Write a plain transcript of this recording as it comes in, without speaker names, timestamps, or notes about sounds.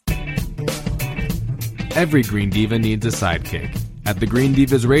Every Green Diva needs a sidekick. At the Green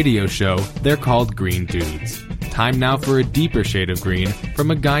Divas radio show, they're called Green Dudes. Time now for a deeper shade of green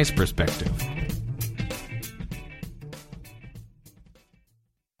from a guy's perspective.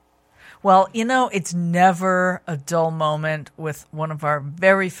 Well, you know, it's never a dull moment with one of our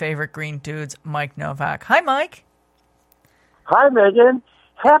very favorite Green Dudes, Mike Nowak. Hi, Mike. Hi, Megan.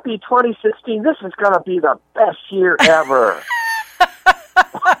 Happy 2016. This is going to be the best year ever.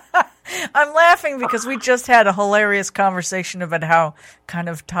 I'm laughing because we just had a hilarious conversation about how kind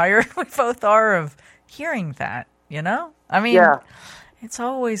of tired we both are of hearing that, you know? I mean, It's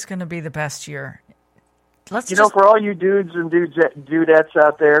always going to be the best year. Know, for all you dudes and dudettes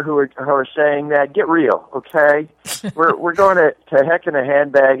out there who are saying that, get real, okay? We're going to heck in a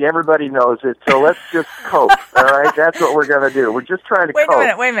handbag. Everybody knows it, so let's just cope, all right? That's what we're going to do. We're just trying to cope.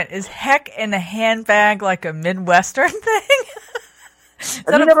 Wait a minute. Is heck in a handbag like a Midwestern thing?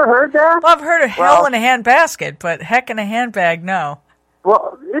 Have you never heard that? Well, I've heard of hell in a handbasket, but heck in a handbag, no.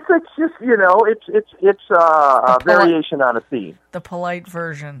 Well, it's just, you know, it's a variation on a theme. The polite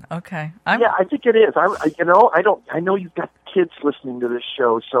version. Okay. Yeah, I think it is. I know you've got kids listening to this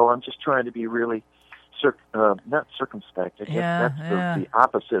show, so I'm just trying to be really not circumspect. I guess that's the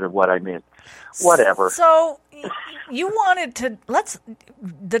opposite of what I meant. Whatever. So you wanted to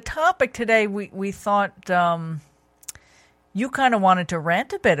the topic today we thought you kind of wanted to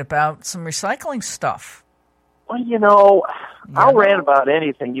rant a bit about some recycling stuff. Well, you know, I'll rant about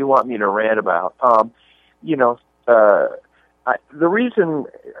anything you want me to rant about. The reason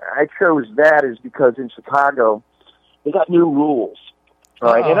I chose that is because in Chicago, they got new rules.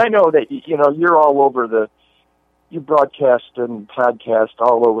 Right? And I know that, you know, you're all over you broadcast and podcast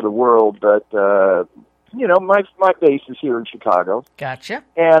all over the world, but, you know, my base is here in Chicago. Gotcha.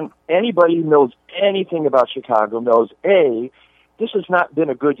 And anybody who knows anything about Chicago knows, A, this has not been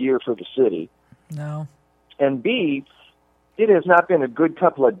a good year for the city. No. And B, it has not been a good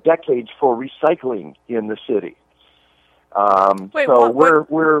couple of decades for recycling in the city. Wait, so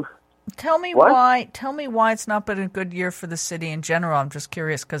we're Tell me what? why. Tell me why it's not been a good year for the city in general. I'm just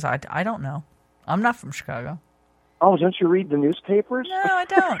curious because I don't know. I'm not from Chicago. Oh, don't you read the newspapers? No, I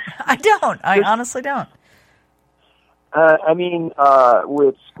don't. I honestly don't.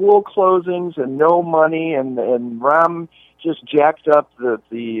 With school closings and no money, and Ram just jacked up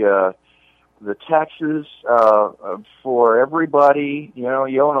the taxes for everybody. You know,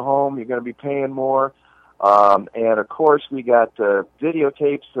 you own a home, you're going to be paying more. And of course, we got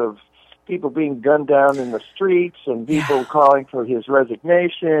videotapes of people being gunned down in the streets and people calling for his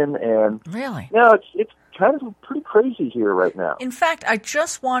resignation. And really, it's kind of pretty crazy here right now. In fact, I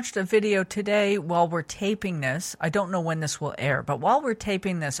just watched a video today while we're taping this. I don't know when this will air, but while we're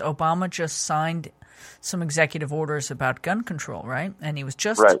taping this, Obama just signed some executive orders about gun control, right? And he was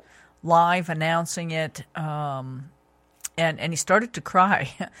just live announcing it. And he started to cry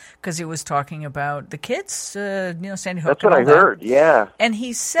because he was talking about the kids, Sandy Hook. That's what I heard, yeah. And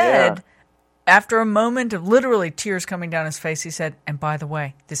he said, after a moment of literally tears coming down his face, he said, and by the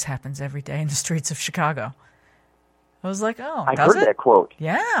way, this happens every day in the streets of Chicago. I was like, I heard that quote.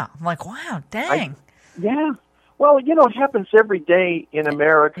 Yeah. I'm like, wow, dang. Yeah. Well, you know, it happens every day in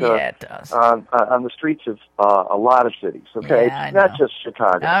America. Yeah, it does. On the streets of a lot of cities, okay? Yeah, it's not just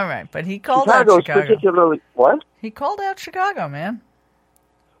Chicago. All right, but he called out Chicago. Particularly, what? He called out Chicago, man.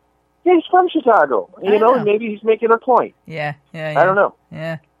 Yeah, he's from Chicago. You know, maybe he's making a point. Yeah. I don't know.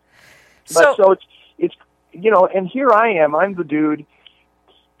 Yeah. But so it's you know, and here I am. I'm the dude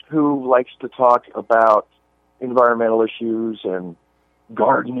who likes to talk about environmental issues and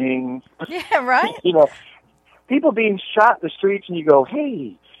gardening. Yeah, right? You know, people being shot in the streets, and you go,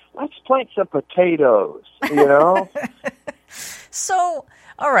 hey, let's plant some potatoes, you know? So,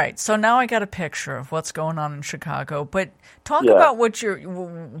 all right. So now I got a picture of what's going on in Chicago. But talk about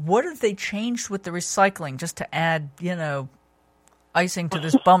what have they changed with the recycling just to add, you know, icing to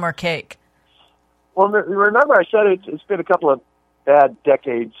this bummer cake? Well, remember I said it's been a couple of bad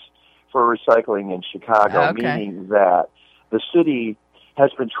decades for recycling in Chicago, meaning that the city has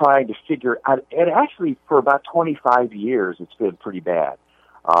been trying to figure out, and actually for about 25 years it's been pretty bad.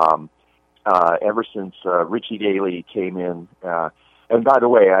 Ever since Richie Daley came in, and by the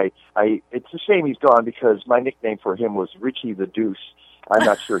way, it's a shame he's gone because my nickname for him was Richie the Deuce. I'm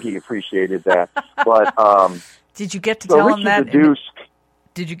not sure he appreciated that, but did you get to tell him that? The Deuce.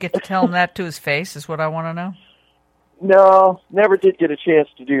 Did you get to tell him that to his face? Is what I want to know. No, never did get a chance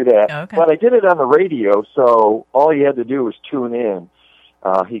to do that. Okay. But I did it on the radio, so all he had to do was tune in.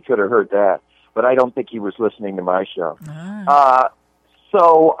 He could have heard that, but I don't think he was listening to my show.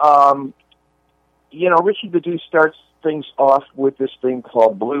 You know, Richie the Deuce starts things off with this thing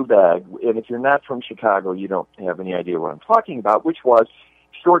called Blue Bag. And if you're not from Chicago, you don't have any idea what I'm talking about, which was,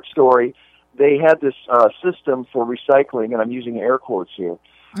 short story, they had this system for recycling, and I'm using air quotes here,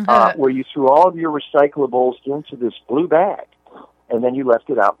 where you threw all of your recyclables into this blue bag, and then you left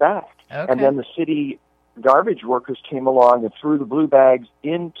it out back. Okay. And then the city garbage workers came along and threw the blue bags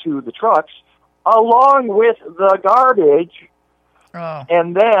into the trucks along with the garbage,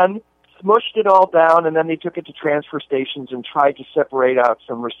 and then smushed it all down, and then they took it to transfer stations and tried to separate out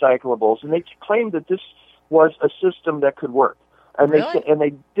some recyclables. And they claimed that this was a system that could work. And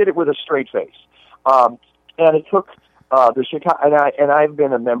they did it with a straight face. And it took the Chicago, and I've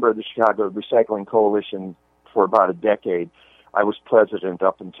been a member of the Chicago Recycling Coalition for about a decade. I was president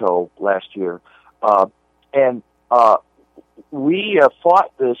up until last year. And we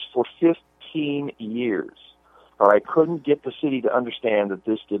fought this for 15 years. I couldn't get the city to understand that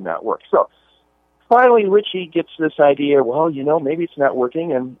this did not work. So finally, Richie gets this idea, well, maybe it's not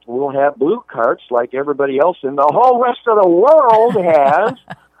working, and we'll have blue carts like everybody else in the whole rest of the world has.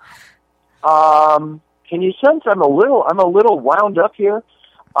 Can you sense I'm a little wound up here?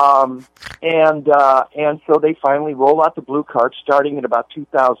 And so they finally roll out the blue carts starting in about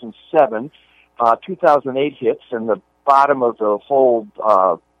 2007. 2008 hits, and the bottom of the whole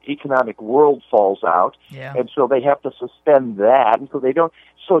economic world falls out, and so they have to suspend that, and so they don't.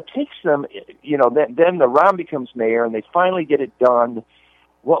 So it takes them, then the Ram becomes mayor, and they finally get it done.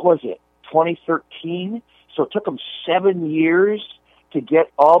 What was it, 2013? So it took them 7 years to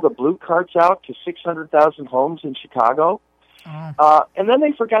get all the blue carts out to 600,000 homes in Chicago. And then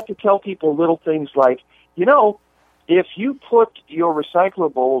they forgot to tell people little things like, if you put your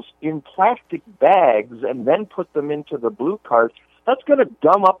recyclables in plastic bags and then put them into the blue cart, that's going to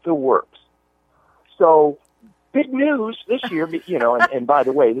gum up the works. So, big news this year, and by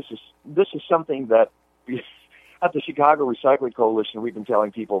the way, this is something that at the Chicago Recycling Coalition we've been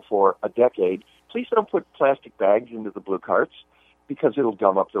telling people for a decade. Please don't put plastic bags into the blue carts because it'll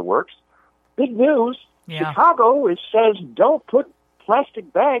gum up the works. Big news, Chicago says don't put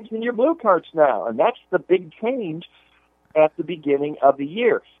plastic bags in your blue carts now, and that's the big change at the beginning of the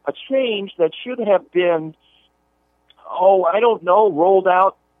year. A change that should have been, rolled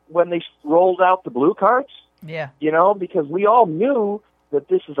out when they rolled out the blue carts. Yeah. Because we all knew that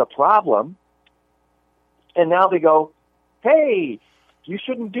this is a problem. And now they go, hey, you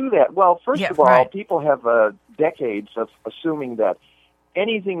shouldn't do that. Well, first of all, people have decades of assuming that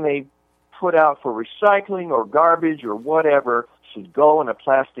anything they put out for recycling or garbage or whatever should go in a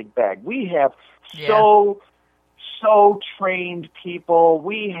plastic bag. We have so trained people.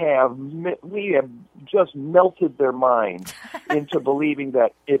 We have just melted their minds into believing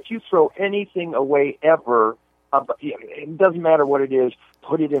that if you throw anything away ever, it doesn't matter what it is,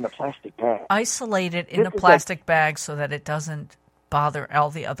 put it in a plastic bag. Isolate it in a plastic bag so that it doesn't bother all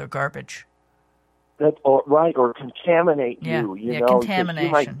the other garbage. Or contaminate you. Contamination.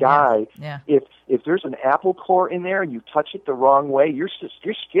 You might die. If there's an apple core in there and you touch it the wrong way, your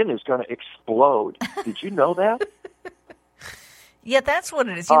skin is going to explode. Did you know that? Yeah, that's what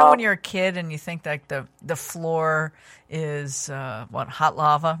it is. When you're a kid and you think that the floor is hot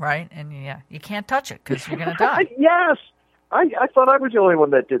lava, right? And you can't touch it because you're going to die. Yes. I thought I was the only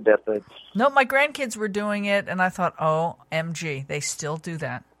one that did that thing. No, my grandkids were doing it, and I thought, OMG, they still do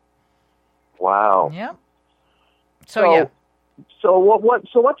that. Wow. Yeah. So what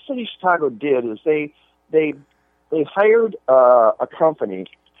City of Chicago did is they hired a company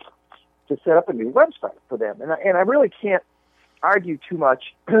to set up a new website for them, and I really can't argue too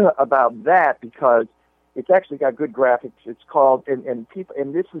much about that because it's actually got good graphics. It's called and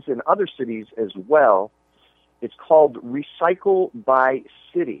this is in other cities as well. It's called Recycle by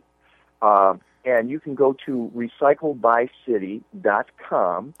City. And you can go to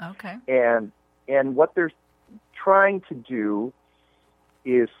recyclebycity.com. Okay. And what they're trying to do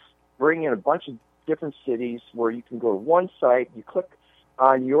is bring in a bunch of different cities where you can go to one site, you click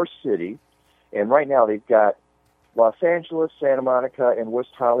on your city, and right now they've got Los Angeles, Santa Monica, and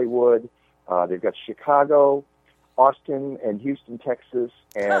West Hollywood. They've got Chicago, Austin, and Houston, Texas,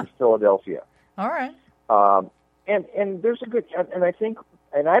 and Philadelphia. All right. And there's a good, and I think,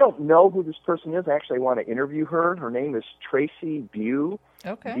 and I don't know who this person is. Actually, I want to interview her. Her name is Tracy Bugh,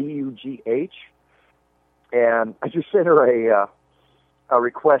 B-U-G-H. And I just sent her a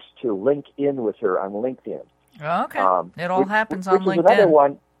request to link in with her on LinkedIn. Okay. It all happens on LinkedIn. Another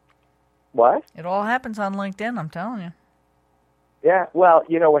one. What? It all happens on LinkedIn, I'm telling you. Yeah, well,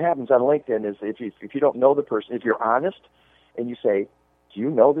 what happens on LinkedIn is if you don't know the person, if you're honest and you say, do you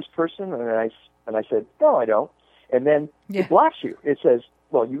know this person? And I said, no, I don't. And then it blocks you. It says,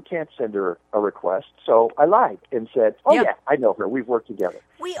 well, you can't send her a request. So I lied and said, oh, yeah, I know her. We've worked together.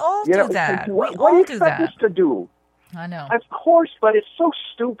 We all do that. What do you expect us to do? I know. Of course, but it's so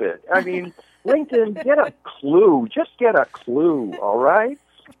stupid. I mean, LinkedIn, get a clue. Just get a clue, all right?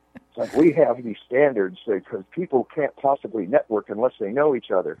 Like, we have these standards because people can't possibly network unless they know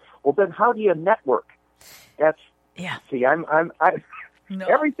each other. Well, then how do you network? That's, see, no.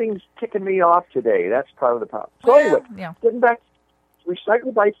 Everything's ticking me off today. That's part of the problem. So anyway, getting back,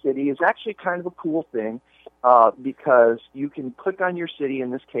 Recycle by City is actually kind of a cool thing because you can click on your city.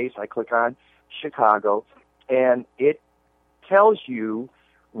 In this case, I click on Chicago, and it tells you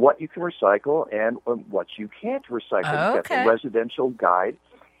what you can recycle and what you can't recycle. You get the residential guide,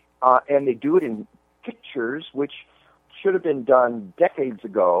 and they do it in pictures, which should have been done decades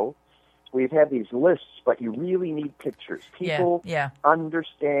ago. We've had these lists, but you really need pictures. People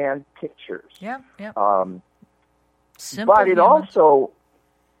understand pictures. Simple but it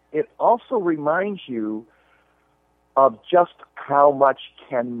also reminds you of just how much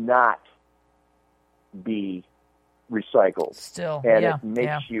cannot be recycled. Still, and it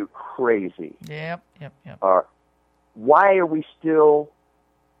makes you crazy. Yep. Why are we still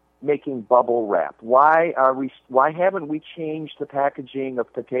making bubble wrap? Why haven't we changed the packaging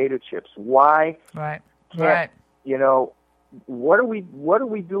of potato chips? Why can't you know, what are we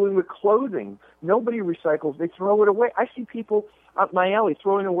doing with clothing? Nobody recycles, they throw it away. I see people up my alley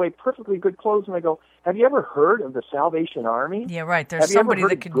throwing away perfectly good clothes, and I go, have you ever heard of the Salvation Army? Yeah, right. There's somebody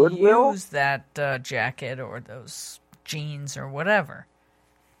that could use that jacket or those jeans or whatever.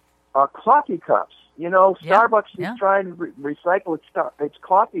 Coffee cups. You know, Starbucks is trying to recycle its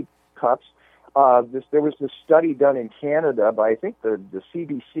coffee cups. There was this study done in Canada by, I think, the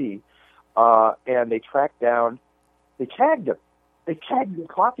CBC, and they tagged them. They tagged the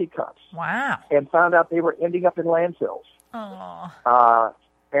coffee cups. Wow. And found out they were ending up in landfills. Oh.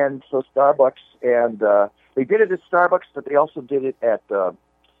 And so Starbucks, and they did it at Starbucks, but they also did it at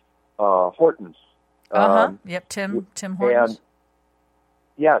Hortons. Yep, Tim Hortons.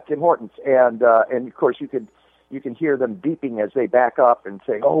 Tim Hortons, and of course you can hear them beeping as they back up and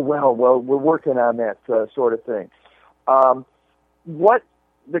say, "Oh well, we're working on that sort of thing." What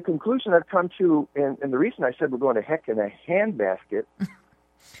the conclusion I've come to, and the reason I said we're going to heck in a handbasket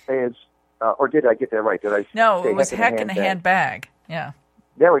is, or did I get that right? Did I? No, it was heck in a handbag. Yeah.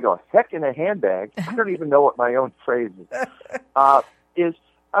 There we go. Heck in a handbag. I don't even know what my own phrase is. Is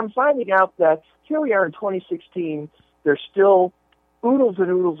I'm finding out that here we are in 2016. There's still oodles and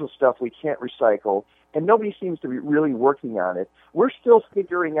oodles of stuff we can't recycle, and nobody seems to be really working on it. We're still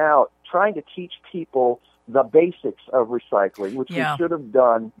figuring out, trying to teach people the basics of recycling, which we should have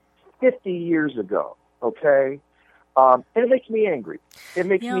done 50 years ago, okay? And it makes me angry. It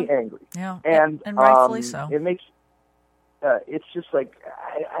makes me angry. Yeah, and rightfully so. It makes, it's just like,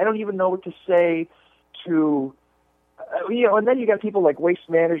 I don't even know what to say to, and then you got people like Waste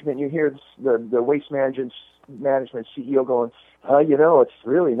Management. You hear the Waste Management CEO going, it's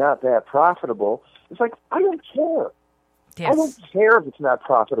really not that profitable. It's like, I don't care. Yes. I don't care if it's not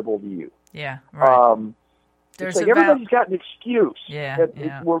profitable to you. Yeah, right. It's like everybody's got an excuse.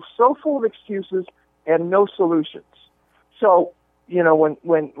 We're so full of excuses and no solutions. So,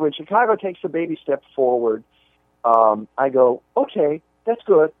 when Chicago takes a baby step forward, I go, okay, that's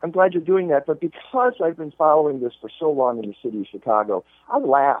good. I'm glad you're doing that. But because I've been following this for so long in the city of Chicago, I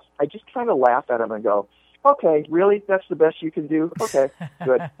laugh. I just kind of laugh at them and go, okay, really? That's the best you can do? Okay,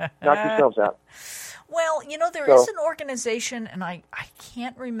 good. Knock yourselves out. Well, there is an organization, and I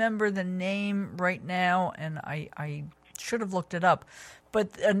can't remember the name right now, and I should have looked it up,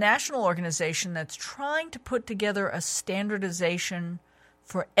 but a national organization that's trying to put together a standardization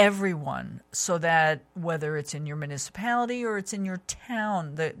for everyone so that whether it's in your municipality or it's in your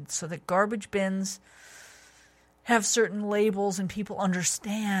town, so that garbage bins have certain labels and people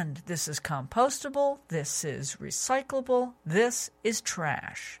understand this is compostable, this is recyclable, this is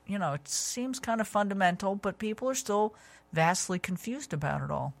trash. It seems kind of fundamental, but people are still vastly confused about it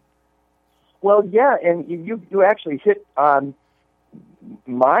all. Well, yeah, and you actually hit on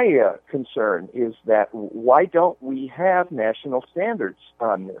my concern is that why don't we have national standards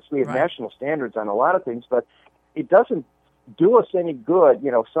on this? We have national standards on a lot of things, but it doesn't do us any good.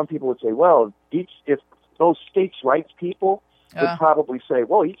 Some people would say, well, if those states' rights people would probably say,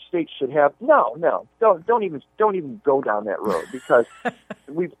 well, each state should have. No, don't even go down that road because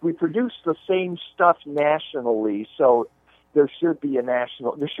we produce the same stuff nationally, so there should be an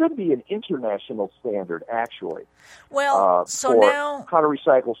international standard actually. Well, so for now how to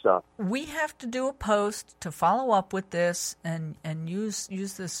recycle stuff. We have to do a post to follow up with this and use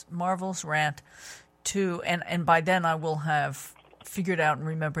this marvelous rant to, and by then I will have figured out and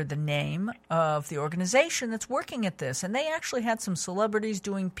remembered the name of the organization that's working at this. And they actually had some celebrities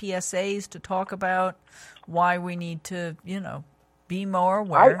doing PSAs to talk about why we need to, be more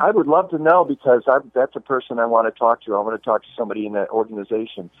aware. I would love to know, because that's a person I want to talk to. I want to talk to somebody in that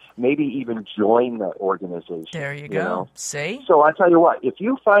organization, maybe even join that organization. There you go. See? So I tell you what, if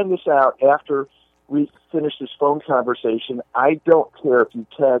you find this out after we finish this phone conversation, I don't care if you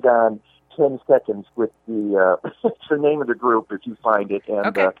tag on 10 seconds with the it's the name of the group if you find it,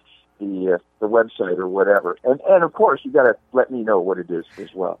 and the website or whatever. And of course, you got to let me know what it is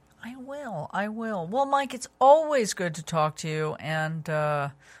as well. I will. Well, Mike, it's always good to talk to you, and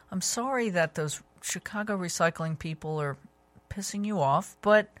I'm sorry that those Chicago recycling people are pissing you off,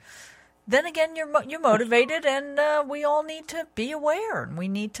 but then again, you're motivated, and we all need to be aware, and we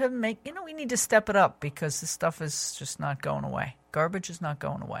need to we need to step it up, because this stuff is just not going away. Garbage is not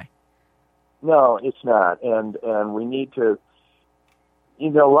going away. No, it's not, and we need to.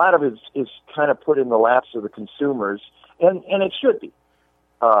 A lot of it is kind of put in the laps of the consumers, and it should be.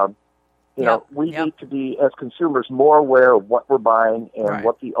 We need to be, as consumers, more aware of what we're buying and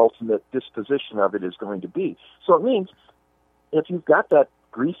what the ultimate disposition of it is going to be. So it means if you've got that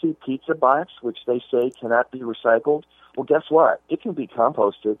greasy pizza box, which they say cannot be recycled, well, guess what? It can be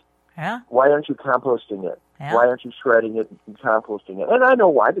composted. Yeah. Why aren't you composting it? Yeah. Why aren't you shredding it and composting it? And I know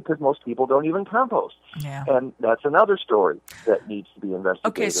why, because most people don't even compost. Yeah. And that's another story that needs to be investigated.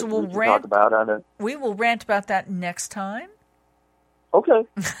 Okay, so we will rant about that next time. Okay.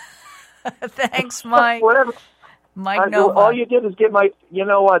 Thanks, Mike. Whatever. Mike Nowak. All you did is get my, you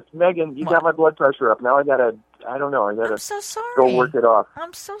know what, Megan, you got my blood pressure up. Now I got to I'm so sorry. Go work it off.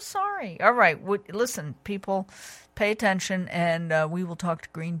 I'm so sorry. All right. Listen, people, pay attention, and we will talk to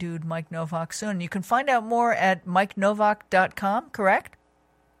Green Dude Mike Nowak soon. You can find out more at MikeNowak.com, correct?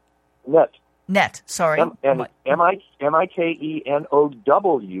 Net, sorry.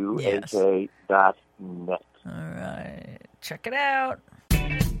 MikeNowak.net. All right. Check it out.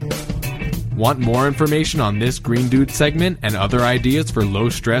 Want more information on this Green Dude segment and other ideas for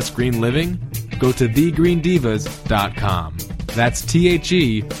low-stress green living? Go to thegreendivas.com. That's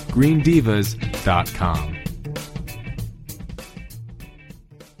THE, greendivas.com.